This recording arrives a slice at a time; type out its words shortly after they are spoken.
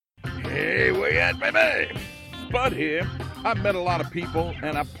right, baby. Spud here. I've met a lot of people,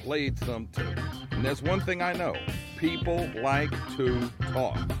 and I've played some too. And there's one thing I know. People like to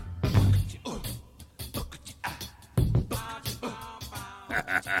talk.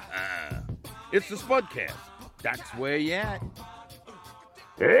 It's the SPUDCAST. That's where you at.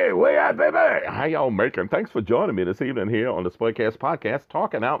 Hey, way out, baby. How y'all making? Thanks for joining me this evening here on the SPUDCAST podcast,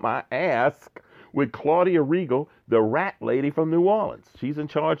 talking out my ass with Claudia Riegel, the rat lady from New Orleans. She's in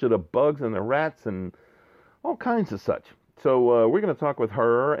charge of the bugs and the rats and all kinds of such. So we're going to talk with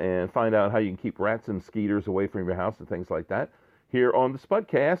her and find out how you can keep rats and skeeters away from your house and things like that here on the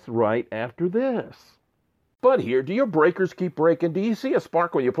SPUDCAST right after this. Bud here, do your breakers keep breaking? Do you see a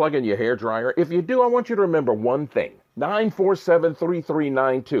spark when you plug in your hairdryer? If you do, I want you to remember one thing.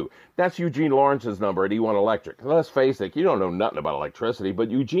 947-3392. That's Eugene Lawrence's number at E1 Electric. Let's face it, you don't know nothing about electricity, but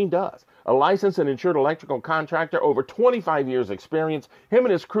Eugene does. A licensed and insured electrical contractor, over 25 years experience. Him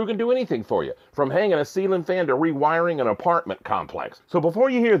and his crew can do anything for you, from hanging a ceiling fan to rewiring an apartment complex. So before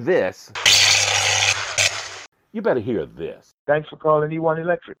you hear this, you better hear this. Thanks for calling E1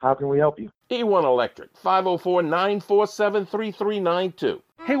 Electric. How can we help you? E1 Electric, 504-947-3392.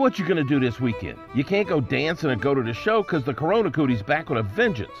 Hey, what you gonna do this weekend? You can't go dancing or go to the show because the Corona Cootie's back with a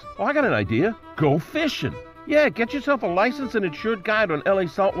vengeance. Well, I got an idea. Go fishing. Yeah, get yourself a licensed and insured guide on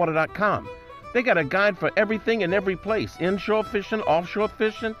lasaltwater.com. They got a guide for everything and every place. Inshore fishing, offshore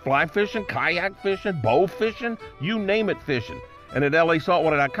fishing, fly fishing, kayak fishing, bow fishing, you name it fishing. And at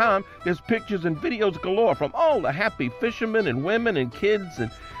lasaltwater.com, there's pictures and videos galore from all the happy fishermen and women and kids. And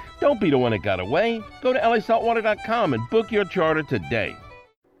don't be the one that got away. Go to lasaltwater.com and book your charter today.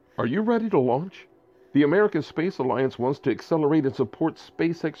 Are you ready to launch? The American Space Alliance wants to accelerate and support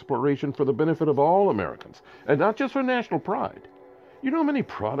space exploration for the benefit of all Americans, and not just for national pride. You know how many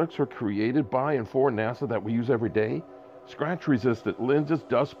products are created by and for NASA that we use every day? Scratch-resistant lenses,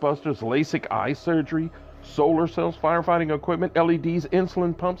 dust busters, LASIK eye surgery, solar cells, firefighting equipment, LEDs,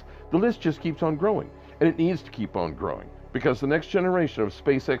 insulin pumps. The list just keeps on growing, and it needs to keep on growing because the next generation of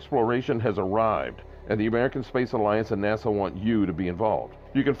space exploration has arrived, and the American Space Alliance and NASA want you to be involved.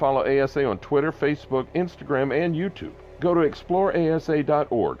 You can follow ASA on Twitter, Facebook, Instagram, and YouTube. Go to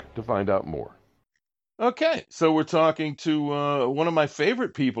exploreasa.org to find out more. Okay, so we're talking to one of my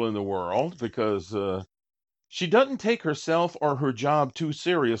favorite people in the world because she doesn't take herself or her job too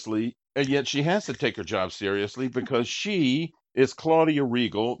seriously, and yet she has to take her job seriously because she is Claudia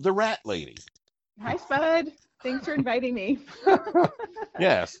Riegel, the rat lady. Hi, Spud. Thanks for inviting me.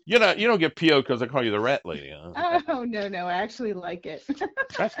 Yes. You don't get PO'd because I call you the rat lady, huh? Oh, no. I actually like it.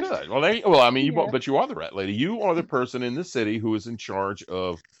 That's good. Well, but you are the rat lady. You are the person in the city who is in charge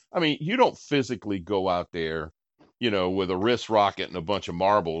of, you don't physically go out there, with a wrist rocket and a bunch of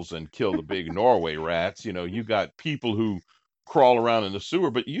marbles and kill the big Norway rats. You got people who crawl around in the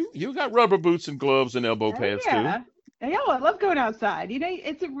sewer, but you got rubber boots and gloves and elbow pads too. Yeah, I love going outside.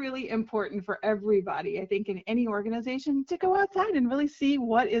 It's really important for everybody, I think, in any organization to go outside and really see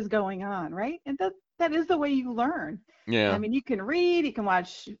what is going on, right? And that is the way you learn. Yeah. You can read, you can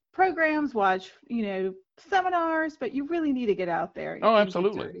watch programs, watch, seminars, but you really need to get out there. Oh,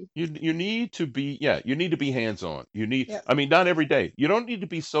 absolutely. You need to be, you need to be hands-on. Not every day. You don't need to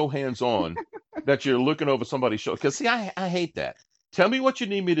be so hands-on that you're looking over somebody's shoulder. Because, see, I hate that. Tell me what you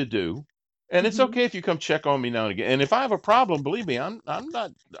need me to do. And it's okay if you come check on me now and again. And if I have a problem, believe me,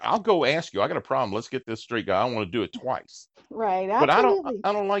 I'll go ask you. I got a problem. Let's get this straight, guy. I don't want to do it twice. Right. Absolutely. But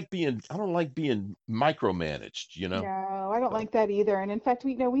I don't like being micromanaged, No, I don't like that either. And in fact,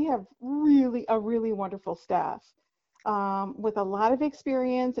 we have a really wonderful staff with a lot of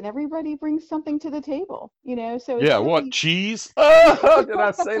experience, and everybody brings something to the table, so it's what, cheese? Oh, did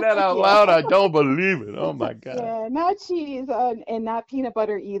I say that out loud? I don't believe it. Oh my God. Yeah, not cheese and not peanut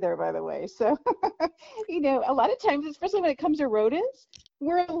butter either, by the way. So, a lot of times, especially when it comes to rodents,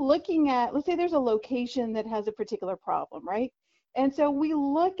 we're looking at, let's say there's a location that has a particular problem, right? And so we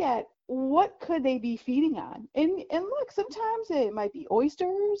look at what could they be feeding on, and look, sometimes it might be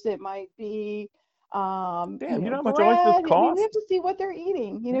oysters, it might be Damn, you know how much bread. oysters cost? We have to see what they're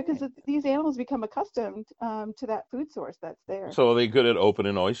eating, because these animals become accustomed to that food source that's there. So are they good at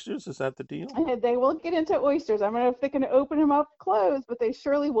opening oysters? Is that the deal? And they will get into oysters. I don't know if they can open them up closed, but they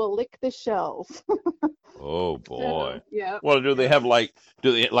surely will lick the shells. Oh boy. So, yeah. Well, do they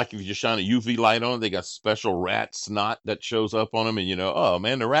if you just shine a UV light on, they got special rat snot that shows up on them, and oh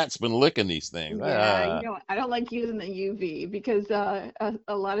man, the rat's been licking these things. Yeah, I don't like using the UV because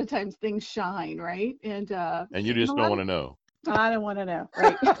a lot of times things shine, right? And you just don't want to know. I don't want to know,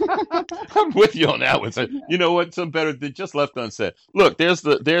 right? I'm with you on that one. So, you know what? Some better than just left unsaid. Look, there's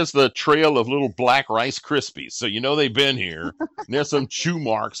the trail of little black Rice Krispies. So you know they've been here. And there's some chew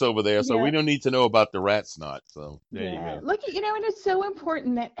marks over there. So we Yeah. don't need to know about the rat snot. So there you Yeah. go. Look, and it's so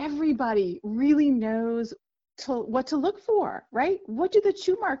important that everybody really knows what to look for, right? What do the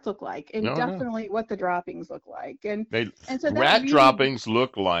chew marks look like? And No, no. definitely what the droppings look like. They And so that rat really, droppings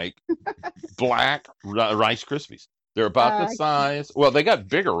look like black Rice Krispies. They're about the uh, size. Well, they got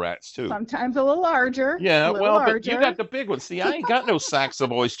bigger rats too. sometimes a little larger, a Yeah, little well, but you larger. got the big ones. See, I ain't got no sacks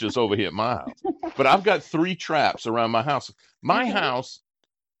of oysters over here at my house, but I've got 3 traps around my house. My Okay. house,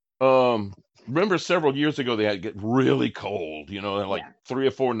 um, remember several years ago they had to get really cold. Like Yeah. 3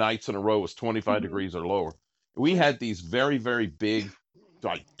 or 4 nights in a row was 25 Hmm. degrees or lower. We Right. had these very, very big,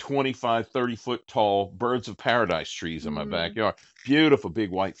 like 25, 30-foot tall birds of paradise trees in my Mm, backyard. Beautiful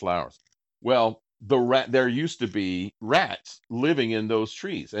big white flowers. Well, there used to be rats living in those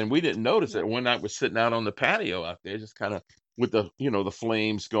trees, and we didn't notice it. right. One night we're sitting out on the patio out there, just kind of with the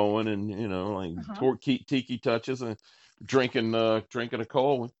flames going, and like Uh-huh. tiki touches, and drinking a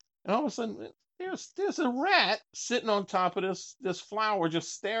cold one. And all of a sudden, there's a rat sitting on top of this flower,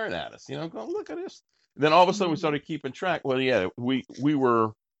 just staring at us. Going, look at this. Then all of a sudden we Mm. started keeping track. Well, yeah, we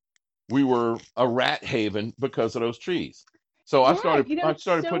were a rat haven because of those trees. So I Yeah, started I it's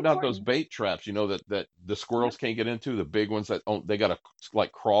started so putting out those important. bait traps, that the Yep. squirrels can't get into, the big ones that they got to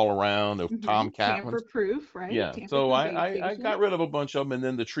like crawl around, the tomcat Tamper ones. proof, right? Yeah. Tamper So proof I, aid I I station. got rid of a bunch of them, and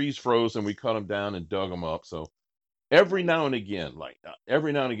then the trees froze, and we cut them down and dug them up. So every Right. now and again,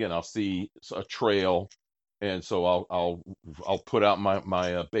 every now and again, I'll see a trail, and so I'll put out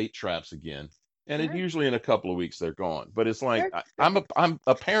my bait traps again, and it Sure. usually in a couple of weeks they're gone. But it's like They're I'm perfect. I'm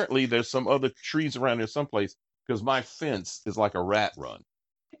apparently there's some other trees around there someplace because my fence is like a rat run,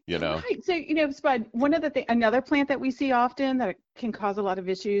 you know. Right. So, Spud, one of the another plant that we see often that can cause a lot of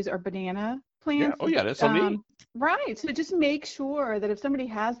issues are banana Yeah. plants. Oh yeah, that's on me. Right. So just make sure that if somebody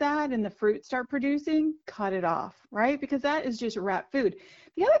has that and the fruit start producing, cut it off, right? Because that is just rat food.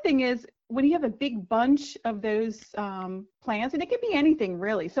 The other thing is when you have a big bunch of those plants, and it can be anything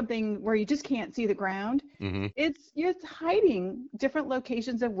really, something where you just can't see the ground, Hmm. it's hiding different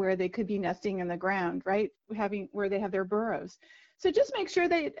locations of where they could be nesting in the ground, right? Having where they have their burrows. So just make sure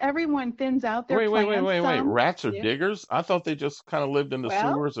that everyone thins out their Wait, wait, wait, plants wait, wait. some. Rats are Yeah. diggers? I thought they just kind of lived in the Well,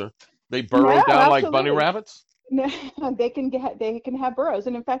 sewers, or they no, burrowed down like bunny absolutely. rabbits. No, they can have burrows.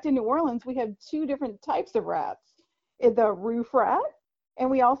 And in fact, in New Orleans, we have two different types of rats. The roof rat, and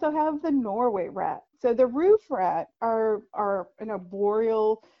we also have the Norway rat. So the roof rat are an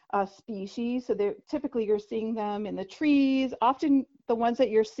arboreal species. So they typically you're seeing them in the trees. Often the ones that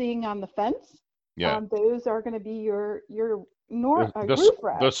you're seeing on the fence, Yeah. those are going to be your The roof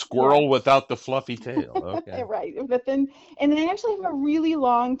the rats. Yeah. squirrel without the fluffy tail. Okay. Right. But then, and they actually have a really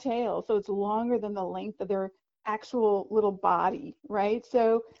long tail, so it's longer than the length of their actual little body, right?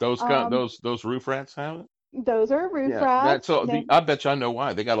 So Those kind um, those roof rats have it. those are roof Yeah, that's rats. so. I bet you I know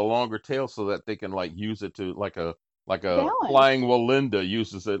why. They got a longer tail so that they can like use it to like a Balance. flying Walinda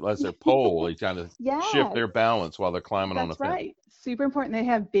uses it as their pole. They kind of shift Yes, their balance while they're climbing on the that's fence. right. Super important. They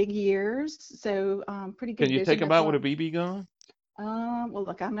have big ears, so pretty Can good you take vision them as out with a well. BB gun? Well,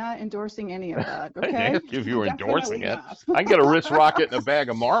 look, I'm not endorsing any of that, I didn't okay? ask you if you were endorsing Definitely it. not. I can get a wrist rocket and a bag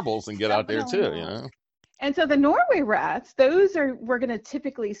of marbles and get out there Definitely too. not. And so the Norway rats, we're going to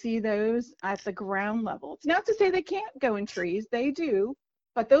typically see those at the ground level. It's not to say they can't go in trees, they do,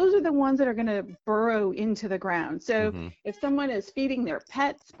 but those are the ones that are going to burrow into the ground. So Hmm. if someone is feeding their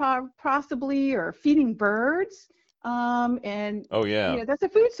pets possibly or feeding birds, and Oh yeah. that's a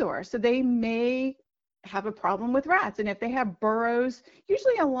food source. So they may have a problem with rats. And if they have burrows,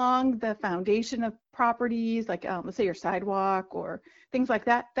 usually along the foundation of properties, like let's say your sidewalk or things like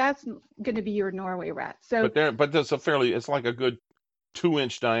that, that's going to be your Norway rat. So But that's it's like a good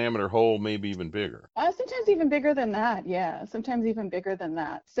 2-inch diameter hole, maybe even bigger. sometimes even bigger than that. Yeah, sometimes even bigger than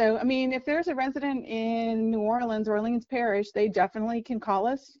that. So, I mean, if there's a resident in New Orleans, Orleans Parish, they definitely can call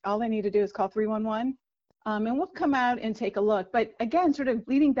us. All they need to do is call 311, and we'll come out and take a look. But again, sort of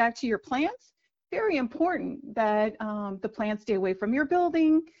leading back to your plants, very important that the plants stay away from your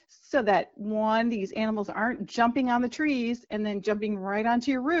building so that one, these animals aren't jumping on the trees and then jumping right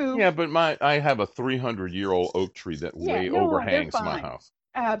onto your roof. Yeah, but I have a 300-year-old oak tree that Yeah, way no, they're overhangs my fine. house.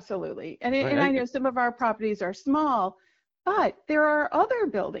 Absolutely. And I, I I, know some of our properties are small, but there are other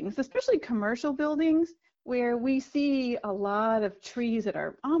buildings, especially commercial buildings, where we see a lot of trees that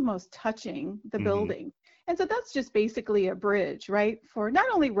are almost touching the hmm building. And so that's just basically a bridge, right? For not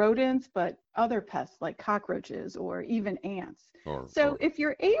only rodents, but other pests like cockroaches or even ants. or So if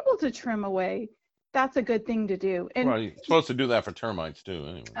you're able to trim away, That's a good thing to do. And Well, you're supposed to do that for termites too,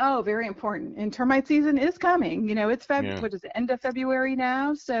 anyway. oh, very important. And termite season is coming. It's Yeah. what is it, end of February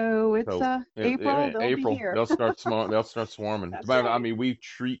now? So it's So April, they'll be April, here. they'll start swarming. That's But I right. mean, we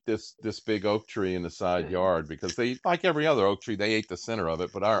treat this big oak tree in the side yard because they, like every other oak tree, they ate the center of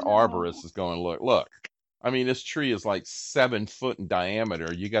it. But our arborist No. is going, look. I mean, this tree is like 7 foot in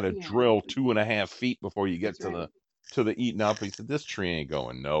diameter. You got to Yeah, drill 2.5 feet before you get that's right. to the eating up. He said, this tree ain't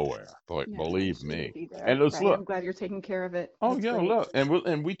going nowhere. But Yeah, it believe shouldn't me. be And there. let's Right. I'm look. glad you're taking care of it. Oh That's yeah, great. look.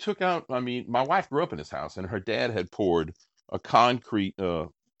 And we took out. I mean, my wife grew up in this house, and her dad had poured a concrete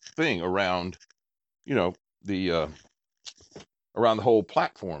thing around, you know, the around the whole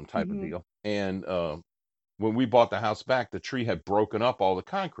platform type of Hmm. deal. And when we bought the house back, the tree had broken up all the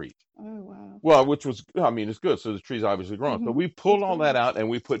concrete. Oh, wow. Well, which was, I mean, it's good. So the tree's obviously growing. So we pulled That's all that great. out and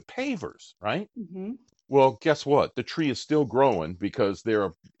we put pavers, right? Hmm. Well, guess what? The tree is still growing because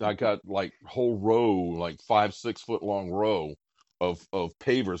I got like whole row, like 5, 6 foot long row of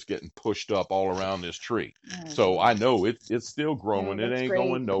pavers getting pushed up all around this tree. Oh, So I wow. know it's still Oh, growing. It that's ain't great.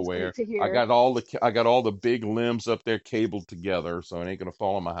 going That's great nowhere. to hear. I got all the big limbs up there cabled together, so it ain't gonna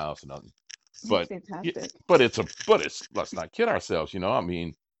fall on my house or nothing. That's But y- fantastic. but it's let's not kid ourselves, I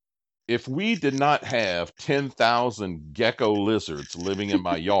mean, if we did not have 10,000 gecko lizards living in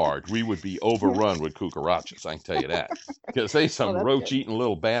my yard, we would be overrun with cucarachas. I can tell you that. Because they Well, some that's good. roach-eating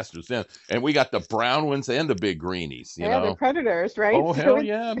little bastards. And we got the brown ones and the big greenies, Yeah, they're predators, right? Oh, So hell it's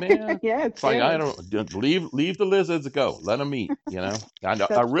yeah, man. yeah, it's It's like, I good. don't, leave the lizards go. Let them eat. I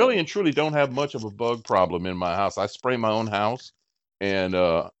That's really good. and truly don't have much of a bug problem in my house. I spray my own house. And,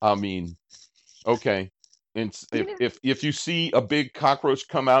 I mean, okay. And You know, if you see a big cockroach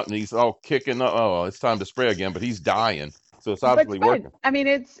come out and he's all kicking, oh, it's time to spray again, but he's dying, so it's but obviously Spud, working. I mean,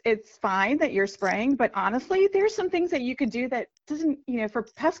 it's fine that you're spraying, but honestly, there's some things that you could do that doesn't, for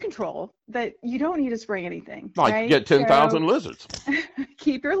pest control that you don't need to spray anything, Like right? get So 10,000 lizards.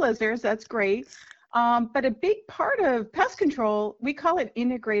 keep your lizards, that's great. But a big part of pest control, we call it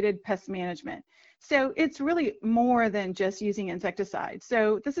integrated pest management. So it's really more than just using insecticides.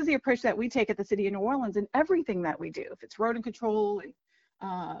 So this is the approach that we take at the City of New Orleans in everything that we do. If it's rodent control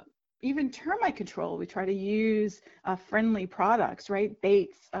and even termite control, we try to use friendly products, right?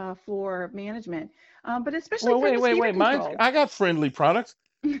 Baits for management, but especially Well, for mosquito wait. control. I got friendly products.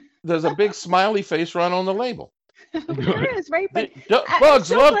 There's a big smiley face right on the label. There is, right? But I'm Bugs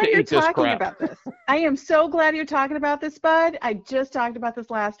so love glad to you're eat this talking crap. about this. I am so glad you're talking about this, Bud. I just talked about this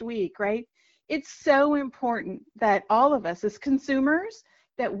last week, right? It's so important that all of us as consumers,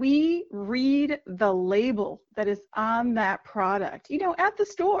 that we read the label that is on that product. At the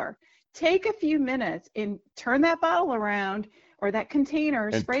store, take a few minutes and turn that bottle around or that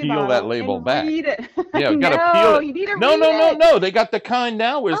container, And spray peel that bottle, label and back. read it. Yeah, I we got to peel know, it. you need to No, read no, no, it. no. They got the kind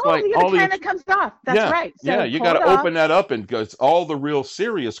now where it's Oh, like yeah, the all kind these. that comes off. That's Yeah, right. yeah. So You pull got it to off. open that up and because all the real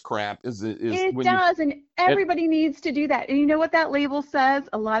serious crap is It when you. does, and And, everybody needs to do that. And you know what that label says?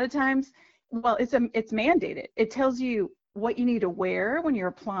 A lot of times, well, it's mandated. It tells you what you need to wear when you're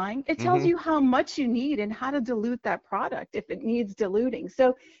applying. It tells hmm you how much you need and how to dilute that product if it needs diluting.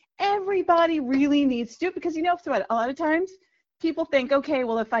 So everybody really needs to do it because so a lot of times people think, okay,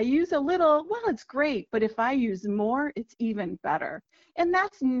 well, if I use a little, well, it's great, but if I use more, it's even better. And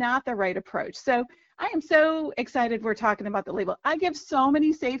that's not the right approach. So I am so excited we're talking about the label. I give so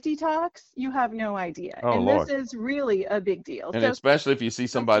many safety talks, you have no idea. Oh And this Lord. is really a big deal. And So especially if you see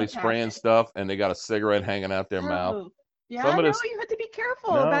that's somebody spraying fantastic. stuff and they got a cigarette hanging out their mouth. Oh, yeah, Some I of know this, you have to be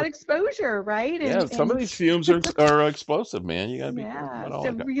careful no, about exposure, right? yeah, some of these fumes are explosive, man. You got to be careful Yeah, about all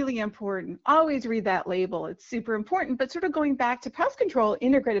so that. really important. Always read that label. It's super important. But sort of going back to pest control,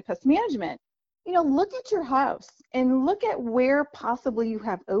 integrated pest management, look at your house and look at where possibly you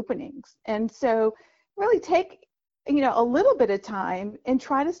have openings. And so really take, a little bit of time and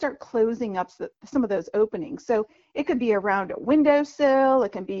try to start closing up some of those openings. So it could be around a windowsill.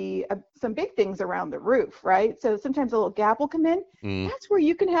 It can be some big things around the roof, right? So sometimes a little gap will come in. Mm, That's where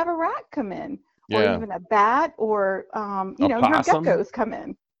you can have a rat come in, or yeah, even a bat, or a your possum. geckos come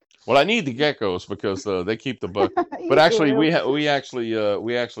in. Well, I need the geckos because they keep the bug. But You actually, do. we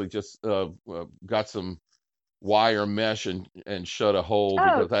actually just got some wire mesh and shut a hole Oh,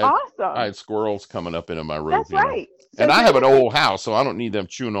 because I awesome. had squirrels coming up into my roof, That's right. And So I this have an is like, old house, so I don't need them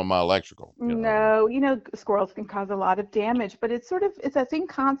chewing on my electrical. no, squirrels can cause a lot of damage, but it's that same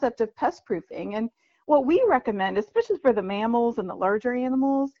concept of pest proofing. And what we recommend, especially for the mammals and the larger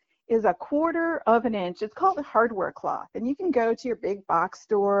animals, is a 1/4 inch. It's called a hardware cloth. And you can go to your big box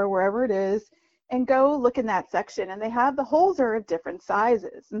store, wherever it is, and go look in that section. And they have the holes are of different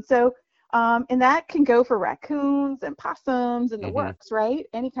sizes. And so, and that can go for raccoons and possums and the Hmm works, right?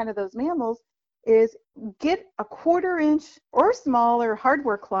 Any kind of those mammals. is get a 1/4 inch or smaller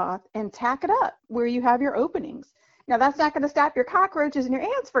hardware cloth and tack it up where you have your openings. Now, that's not going to stop your cockroaches and your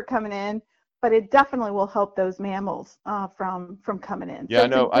ants from coming in, but it definitely will help those mammals from coming in. Yeah,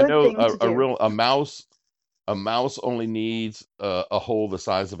 So it's a I good know thing to do. a mouse only needs a hole the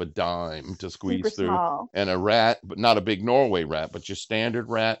size of a dime to Super squeeze through, small. and a rat, but not a big Norway rat, but your standard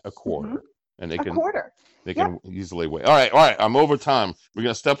rat, a Hmm. quarter, and A quarter. they Yep. can easily weigh. All right, I'm over time. We're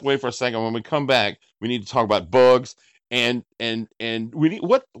gonna step away for a second. When we come back, we need to talk about bugs and we need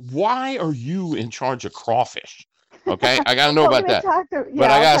why are you in charge of crawfish? Okay, I gotta know Well, about that.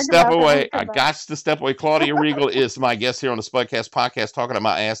 But I I'll gotta talk step about that when we away. I come back. got to step away. Claudia Riegel is my guest here on the SPUDCAST podcast, talking to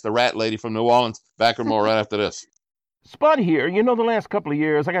my ass, the rat lady from New Orleans. Back with more right after this. Spud here. You know, the last couple of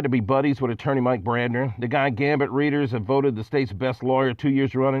years, I got to be buddies with attorney Mike Brandner, the guy Gambit readers have voted the state's best lawyer 2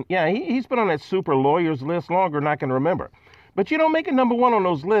 years running. Yeah, he's been on that super lawyers list longer than I can remember. But you don't make it number one on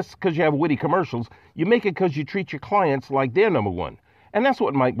those lists because you have witty commercials. You make it because you treat your clients like they're number one. And that's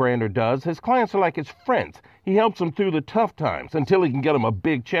what Mike Brandner does. His clients are like his friends. He helps them through the tough times until he can get them a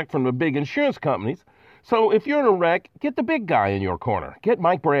big check from the big insurance companies. So if you're in a wreck, get the big guy in your corner. Get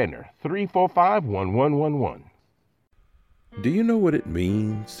Mike Brandner, 345-1111. Do you know what it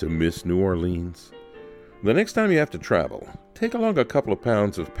means to miss New Orleans? The next time you have to travel, take along a couple of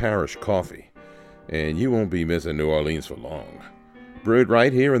pounds of Parish coffee, and you won't be missing New Orleans for long. Brewed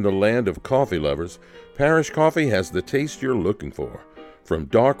right here in the land of coffee lovers, Parish coffee has the taste you're looking for. From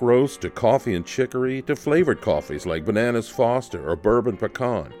dark roast to coffee and chicory to flavored coffees like Bananas Foster or Bourbon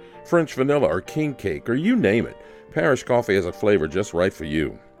Pecan, French Vanilla or King Cake, or you name it, Parish coffee has a flavor just right for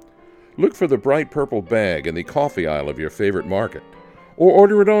you. Look for the bright purple bag in the coffee aisle of your favorite market, or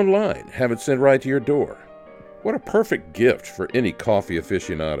order it online, have it sent right to your door. What a perfect gift for any coffee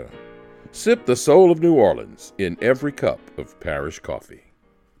aficionado. Sip the soul of New Orleans in every cup of Parish coffee.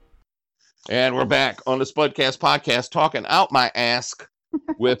 And we're back on the SPUDCAST podcast, talking out my ass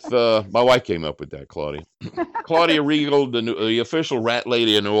with my wife came up with that, Claudia. Claudia Riegel, the official rat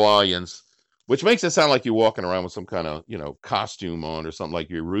lady of New Orleans, which makes it sound like you're walking around with some kind of, costume on or something, like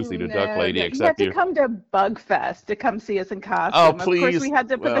you're Ruthie the Duck Lady, No. You except have to come to Bug Fest to come see us in costume. Oh, Of course, please. we had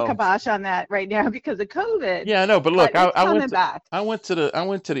to put the Well, kibosh on that right now because of COVID. yeah, no, but look, But it's I coming went to back. I went to the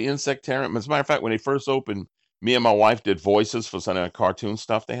insectarium. As a matter of fact, when they first opened, me and my wife did voices for some of the cartoon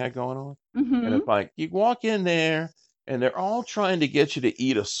stuff they had going on. And Hmm. it's like you walk in there and they're all trying to get you to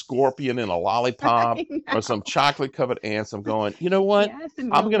eat a scorpion and a lollipop I or know. some chocolate covered ants. I'm going, you know what? Yes, and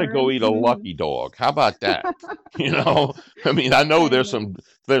I'm gonna go mealworms. eat a lucky dog. How about that? I mean, I know I know.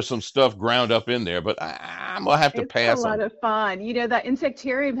 there's some stuff ground up in there, but I'm gonna have to It's a pass lot on. of fun. That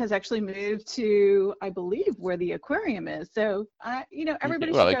insectarium has actually moved to, I believe, where the aquarium is. So,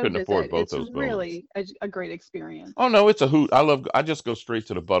 everybody Well, should they go couldn't afford visit. both It's those buildings. really a great experience. Oh no, it's a hoot. I just go straight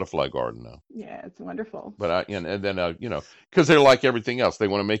to the butterfly garden now. Yeah, it's wonderful. But and then because they're like everything else, they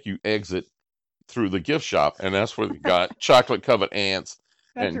want to make you exit through the gift shop, and that's where we got chocolate covered ants,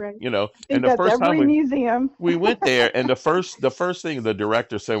 That's and right. I and think the that's first time every museum. we went there, and the first thing the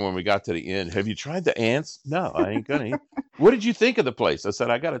director said when we got to the end, have you tried the ants? No, I ain't gonna eat. What did you think of the place? I said,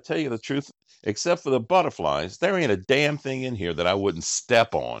 I got to tell you the truth, except for the butterflies, there ain't a damn thing in here that I wouldn't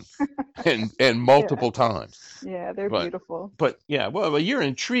step on, and Yeah, multiple times. yeah, they're But beautiful. yeah, well, you're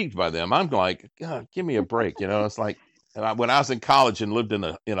intrigued by them. I'm like, God, give me a break. It's like when I was in college and lived in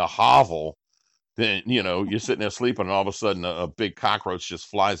a hovel. Then you're sitting there sleeping, and all of a sudden a big cockroach just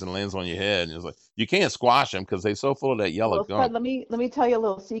flies and lands on your head, and it's like you can't squash them because they're so full of that yellow Well, Spud, gunk. let me tell you a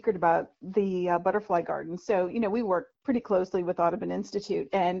little secret about the butterfly garden. So, we work pretty closely with Audubon Institute,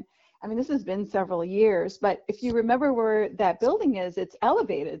 and I mean, this has been several years, but if you remember where that building is, it's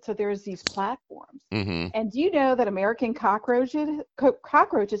elevated, so there's these platforms. Hmm. And do you know that American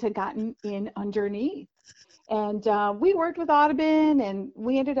cockroaches had gotten in underneath? And we worked with Audubon, and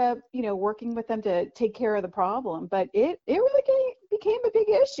we ended up, working with them to take care of the problem. But it really became a big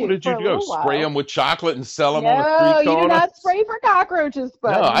What issue did you for a do? little Spray while. them with chocolate and sell them on the No, street you do corner? not spray for cockroaches,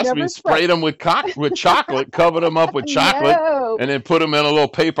 No, Bud. You I mean never spray. sprayed them with chocolate, covered them up with chocolate, No, and then put them in a little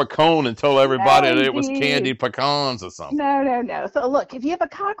paper cone and told everybody no, that it was indeed. candied pecans or something. No, no, no. So look, if you have a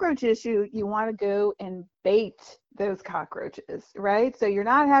cockroach issue, you want to go and bait those cockroaches, right? So you're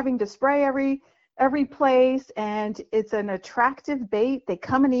not having to spray every place, and it's an attractive bait. They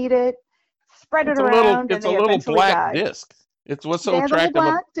come and eat it, spread it around, and It's a they little eventually black die. disc. It's what's so They have a little attractive.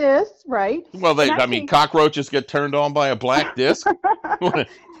 black disc, right? Well, And I mean, actually, cockroaches get turned on by a black disc. What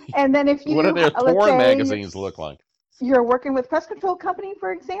and then if what do you, their let's porn say magazines look like? you're working with pest control company,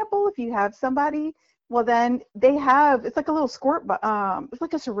 for example, if you have somebody, well, then it's like a little squirt, it's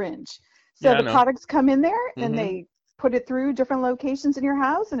like a syringe. So Yeah, I the know. products come in there and Hmm. they put it through different locations in your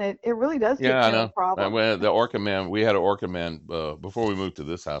house, and it really does take Yeah, I care of know. the problem. The Orca man, we had an Orca man before we moved to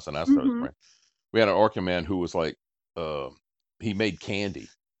this house, and I started Hmm. spraying. We had an Orca man who was like, uh, he made candy,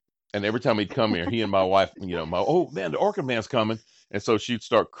 and every time he'd come here, he and my wife, oh man, the Orca man's coming, and so she'd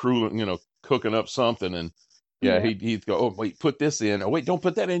start cooking up something, and yeah, Yeah. he'd go, oh wait, put this in, oh wait, don't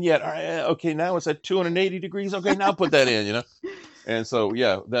put that in yet. All right, okay, now it's at 280 degrees. Okay, now put that in. And so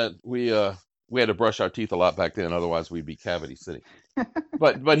yeah, that we had to brush our teeth a lot back then, otherwise we'd be cavity city.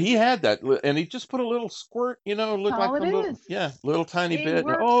 But he had that, and he just put a little squirt, looked like All it some little, is. yeah, little tiny It bit.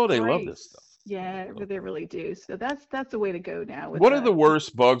 works Oh, they love great. this stuff. Yeah, So, they really do. So that's the way to go now with what are the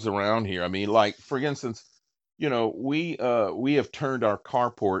worst bugs around here? I mean, like for instance, we have turned our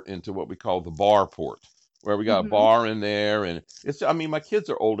carport into what we call the bar port, where we got a Hmm. bar in there, and it's. I mean, my kids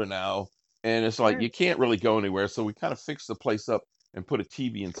are older now, and it's like Sure. you can't really go anywhere, so we kind of fixed the place up and put a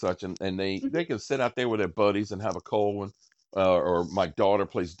TV and such, and they Hmm. can sit out there with their buddies and have a cold one. Or my daughter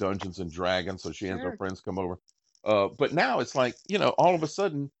plays Dungeons and Dragons, so she and her Sure. friends come over. But now it's like, all of a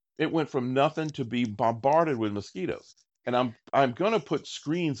sudden it went from nothing to be bombarded with mosquitoes. And I'm gonna put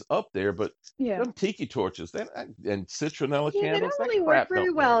screens up there, but Yeah. them tiki torches and citronella Yeah, they candles, don't that really work crap very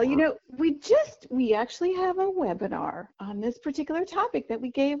don't really well. work. We actually have a webinar on this particular topic that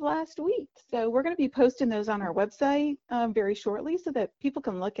we gave last week. So we're going to be posting those on our website very shortly so that people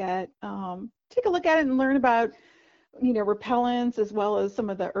can take a look at it and learn about, repellents as well as some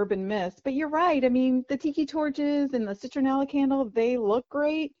of the urban myths. But you're right. I mean, the tiki torches and the citronella candle, they look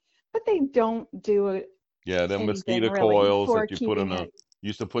great, but they don't do Yeah, them anything mosquito really coils for that you put on keeping a it.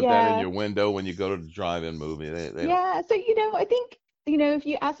 used to put that in Yeah. your window when you go to the drive-in movie. They don't. Yeah, so I think, if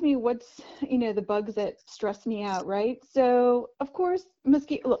you ask me what's, the bugs that stress me out, right? So, of course,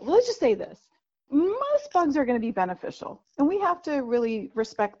 mosquito, look, let's just say this. Most bugs are going to be beneficial, and we have to really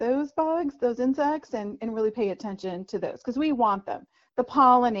respect those bugs, those insects, and really pay attention to those because we want them. The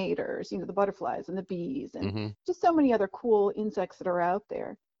pollinators, the butterflies and the bees, and Hmm. just so many other cool insects that are out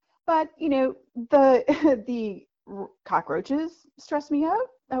there. But, the the cockroaches stress me out,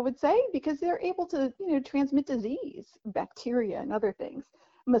 I would say, because they're able to, transmit disease, bacteria, and other things.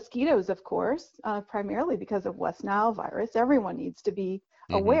 Mosquitoes, of course, primarily because of West Nile virus. Everyone needs to be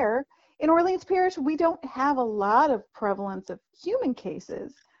Hmm. aware. In Orleans Parish, we don't have a lot of prevalence of human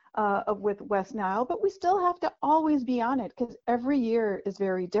cases with West Nile, but we still have to always be on it because every year is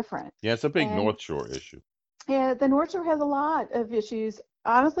very different. Yeah, it's a big And North Shore issue, yeah, the North Shore has a lot of issues,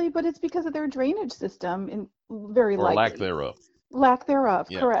 honestly, but it's because of their drainage system, and very or lack likely. thereof. Lack thereof,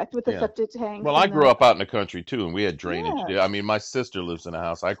 Yeah, correct, with the yeah. septic tanks Well, I and grew the, up out in the country too, and we had drainage. yeah, I mean, my sister lives in a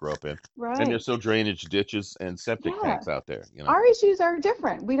house I grew up in, and there's right. still drainage ditches and septic Yeah. tanks out there. Our issues are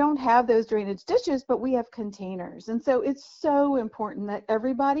different. We don't have those drainage ditches, but we have containers. And so it's so important that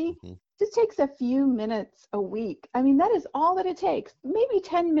everybody Hmm. just takes a few minutes a week. I mean, that is all that it takes. Maybe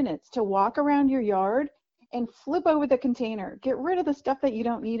 10 minutes to walk around your yard and flip over the container. Get rid of the stuff that you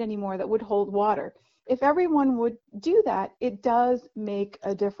don't need anymore that would hold water. If everyone would do that, it does make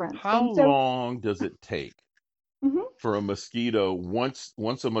a difference. How And so, long does it take mhm. for a mosquito once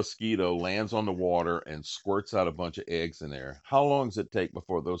a mosquito lands on the water and squirts out a bunch of eggs in there? How long does it take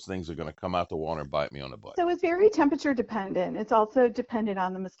before those things are going to come out the water and bite me on the butt? So it's very temperature dependent. It's also dependent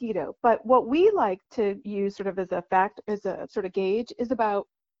on the mosquito. But what we like to use sort of as a sort of gauge is about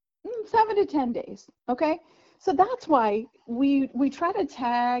 7 to 10 days. Okay. So that's why we try to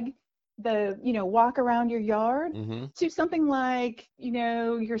tag the, walk around your yard Hmm. to something like,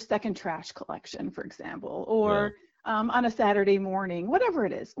 your second trash collection, for example, Yeah, or on a Saturday morning, whatever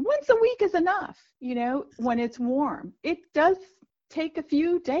it is. Once a week is enough, when it's warm. It does take a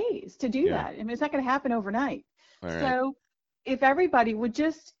few days to do yeah. that. I mean, it's not going to happen overnight. All right. So if everybody would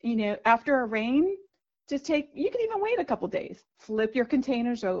just, after a rain, you can even wait a couple days, flip your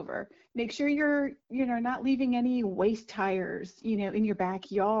containers over, make sure you're, not leaving any waste tires, in your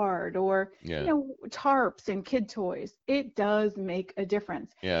backyard, or, Yeah, tarps and kid toys. It does make a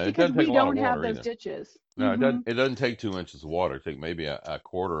difference yeah. It because doesn't take we a lot of don't have water those either. ditches. No, it doesn't. It doesn't take 2 inches of water. It take maybe a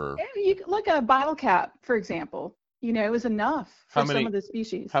quarter. You look at a bottle cap, for example, is enough How for some many? of the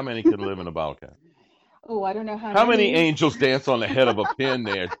species. How many can live in a bottle cap? Oh, I don't know how How many many. angels dance on the head of a pin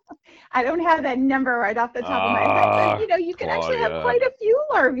there? I don't have that number right off the top of my head, but Ah, you could actually have Claudia. quite a few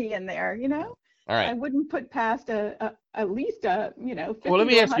larvae in there. All I right. wouldn't put past at least Well, 50 to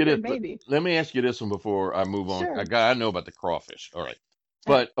 100 maybe. Let me ask you this one before I move on. Sure. I know about the crawfish. All right.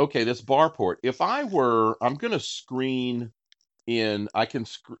 Yeah. But okay, this bar port. I'm going to screen in. I can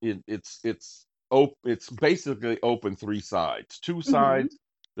screen. It's basically open three sides. Two Hmm. sides.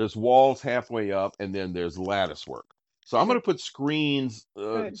 There's walls halfway up, and then there's lattice work. So I'm going to put screens,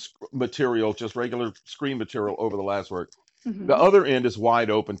 Good. material, just regular screen material over the last work. The Mm-hmm. other end is wide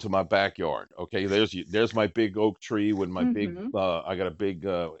open to my backyard. Okay, there's my big oak tree with my big, Mm-hmm. I got a big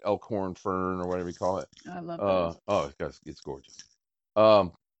elkhorn fern or whatever you call it. I love those. Oh, it's gorgeous.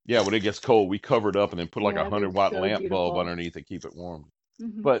 Um, yeah, when it gets cold, we cover it up and then put like a Yeah, they're 100-watt so lamp bulb beautiful. underneath to keep it warm.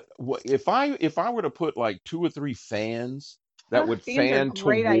 Mm-hmm. But if I were to put like 2 or 3 fans that Oh, would fans are a fan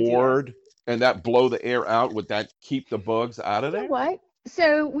great idea. toward and that blow the air out, would that keep the bugs out of You know there? what?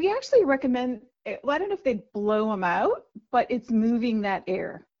 So we actually recommend, well, I don't know if they blow them out, but it's moving that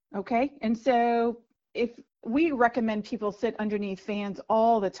air. Okay. And so if we recommend people sit underneath fans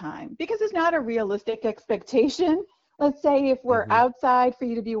all the time because it's not a realistic expectation. Let's say if we're Hmm. outside for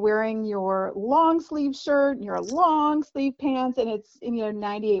you to be wearing your long sleeve shirt and your long sleeve pants and it's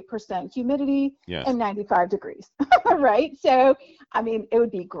 98% humidity Yes. and 95 degrees, right? So, I mean, it would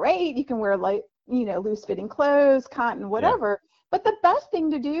be great. You can wear light, loose fitting clothes, cotton, Yeah. whatever. But the best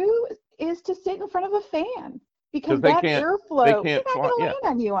thing to do is to sit in front of a fan because Because that they airflow, they're can't not fly. going to Yeah. land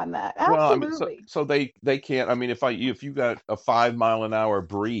on you on that. Well, I mean, Absolutely. so they can't. I mean, if you got a 5 mile an hour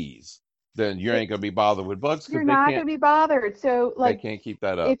breeze, then you ain't It, gonna be bothered with bugs because you're not going to be bothered. So, they like, can't keep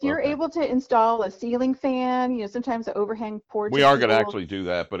that up. if you're Okay. able to install a ceiling fan, sometimes the overhang We porches are gonna people, actually do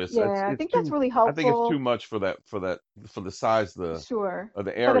that, but yeah, I it's think that's too. really I think it's too helpful. much for the size Sure. of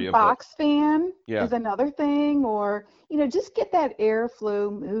the But a area. But box fan yeah. is another thing, or, just get that airflow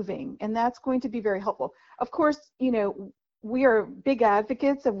moving, and that's going to be very helpful. Of course, we are big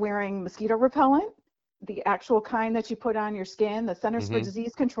advocates of wearing mosquito repellent, the actual kind that you put on your skin. The Centers for Hmm.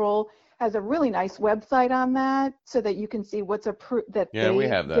 Disease Control has a really nice website on that so that you can see what's approved, that Yeah, we they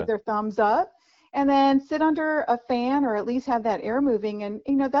have give that. their thumbs up. And then sit under a fan or at least have that air moving. And,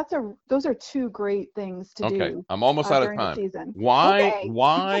 those are two great things to Okay, do I'm almost out of during the time. season. Why Okay.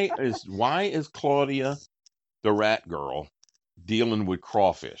 why is Claudia the rat girl dealing with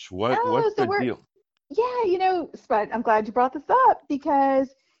crawfish? What's Oh, so the we're, deal? yeah, Spud, I'm glad you brought this up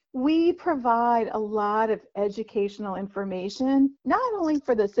because we provide a lot of educational information, not only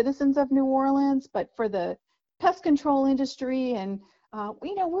for the citizens of New Orleans, but for the pest control industry. And,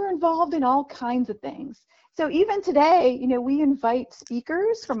 we're involved in all kinds of things. So even today, we invite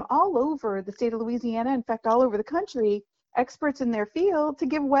speakers from all over the state of Louisiana, in fact, all over the country, experts in their field to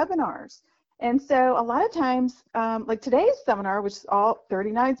give webinars. And so a lot of times, like today's seminar, which is all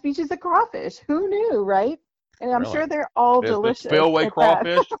 39 species of crawfish, who knew, right? And I'm Really? sure they're all There's the delicious spillway at that.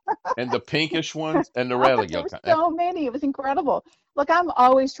 crawfish and the pinkish ones and the There regular were kind. so many. It was incredible. Look, I'm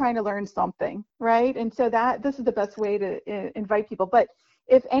always trying to learn something, right? And so this is the best way to invite people. But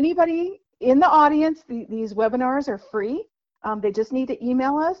if anybody in the audience, these webinars are free. They just need to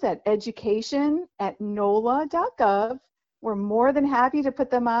email us at education@nola.gov. We're more than happy to put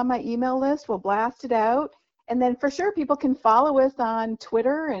them on my email list. We'll blast it out. And then for sure, people can follow us on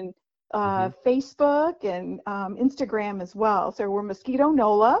Twitter and Hmm. Facebook and Instagram as well. So we're Mosquito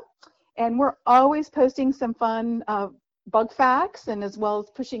NOLA. And we're always posting some fun bug facts and as well as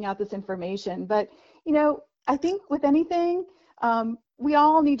pushing out this information. But, I think with anything, we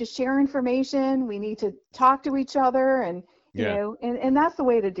all need to share information. We need to talk to each other and, Yeah. and that's the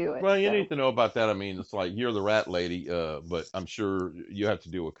way to do it. Well, you So, need to know about that. I mean, it's like you're the rat lady, but I'm sure you have to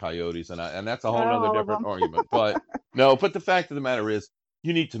deal with coyotes, and that's a oh, whole nother all of different them. argument. But no, but the fact of the matter is,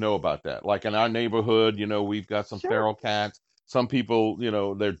 you need to know about that. Like in our neighborhood, we've got some Sure. feral cats. Some people,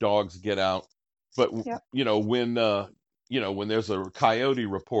 their dogs get out. But Yep. when there's a coyote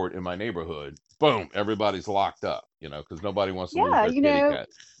report in my neighborhood, boom, everybody's locked up. Because nobody wants to lose Yeah, their kitty cat.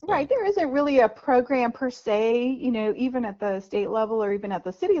 right. So There isn't really a program per se, even at the state level or even at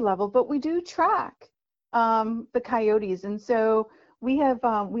the city level, but we do track the coyotes. And so we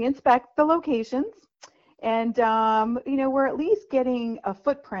inspect the locations and, we're at least getting a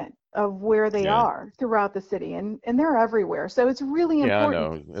footprint of where they yeah, are throughout the city and they're everywhere. So it's really yeah, I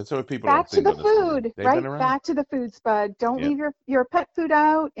important. know. That's what people don't Back to seem the to understand. food, They've been right? around. Back to the food, Spud. Don't Yeah. leave your pet food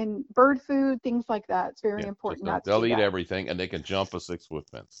out and bird food, things like that. It's very Yeah, just important don't. not to They'll do eat that. everything, and they can jump a 6 foot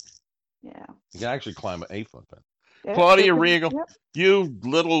fence. Yeah. You can actually climb an 8 foot fence. Yep, they're Claudia pretty. Riegel, Yep. you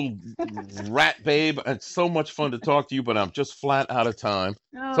little rat babe, it's so much fun to talk to you, but I'm just flat out of time.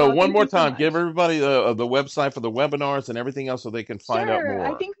 So Oh, one thank more you so time, give much. everybody the website for the webinars and everything else so they can find out Sure. I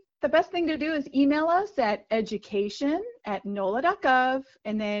more. think the best thing to do is email us at education@nola.gov,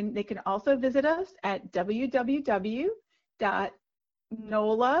 and then they can also visit us at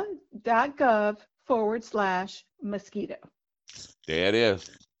www.nola.gov/mosquito. There it is.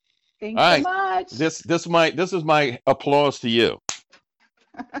 Thanks All so right. much. This is my applause to you.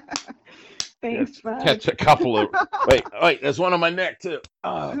 Thanks, Bud. Catch a couple of. Wait, there's one on my neck too.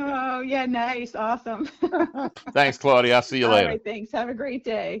 Oh, Oh, yeah, nice. Awesome. thanks, Claudia. I'll see you All later. right, thanks. Have a great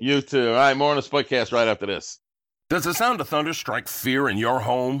day. You too. All right, more on the SPUDCAST right after this. Does the sound of thunder strike fear in your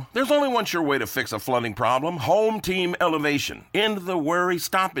home? There's only one sure way to fix a flooding problem: Home Team Elevation. End the worry,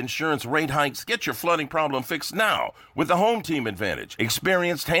 stop insurance rate hikes, get your flooding problem fixed now with the Home Team Advantage.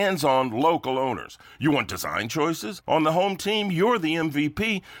 Experienced, hands-on, local owners. You want design choices? On the Home Team, you're the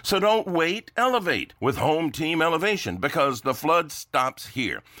MVP, so don't wait, elevate with Home Team Elevation, because the flood stops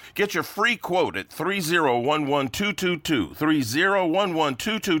here. Get your free quote at 3011222,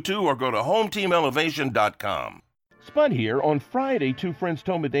 3011222, or go to hometeamelevation.com. Spud here. On Friday, two friends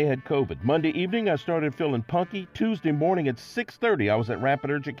told me they had COVID. Monday evening, I started feeling punky. Tuesday morning at 6:30, I was at Rapid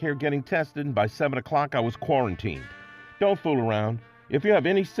Urgent Care getting tested, and by 7 o'clock, I was quarantined. Don't fool around. If you have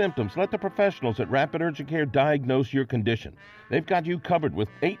any symptoms, let the professionals at Rapid Urgent Care diagnose your condition. They've got you covered with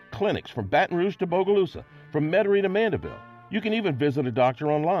 8 clinics from Baton Rouge to Bogalusa, from Metairie to Mandeville. You can even visit a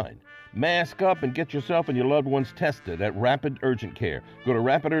doctor online. Mask up and get yourself and your loved ones tested at Rapid Urgent Care. Go to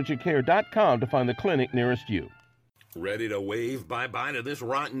rapidurgentcare.com to find the clinic nearest you. Ready to wave bye-bye to this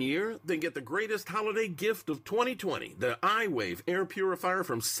rotten year? Then get the greatest holiday gift of 2020, the iWave air purifier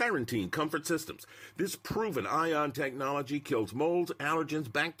from Sarantine Comfort Systems. This proven ion technology kills molds, allergens,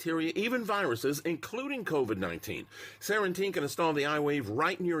 bacteria, even viruses, including COVID-19. Sarantine can install the iWave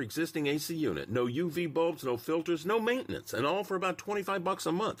right in your existing AC unit. No UV bulbs, no filters, no maintenance, and all for about $25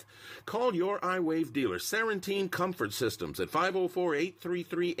 a month. Call your iWave dealer, Sarantine Comfort Systems, at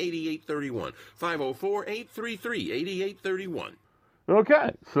 504-833-8831, 504-833-8831.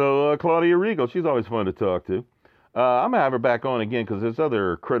 Okay, so Claudia Riegel, she's always fun to talk to. I'm going to have her back on again because there's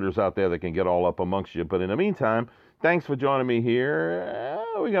other critters out there that can get all up amongst you. But in the meantime, thanks for joining me here.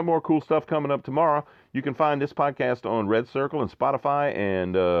 We got more cool stuff coming up tomorrow. You can find this podcast on Red Circle and Spotify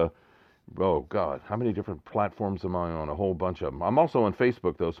and, oh, God, how many different platforms am I on? A whole bunch of them. I'm also on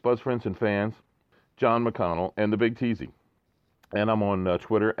Facebook, though, Spuds Friends and Fans, John McConnell, and The Big Teasy. And I'm on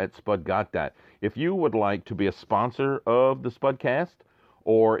Twitter at SpudGotThat. If you would like to be a sponsor of the SPUDCAST,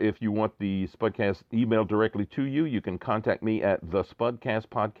 or if you want the SPUDCAST emailed directly to you, you can contact me at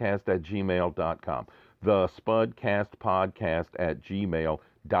thespudcastpodcast@gmail.com.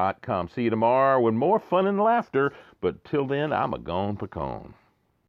 Thespudcastpodcast@gmail.com. See you tomorrow with more fun and laughter, but till then, I'm a gone pecan.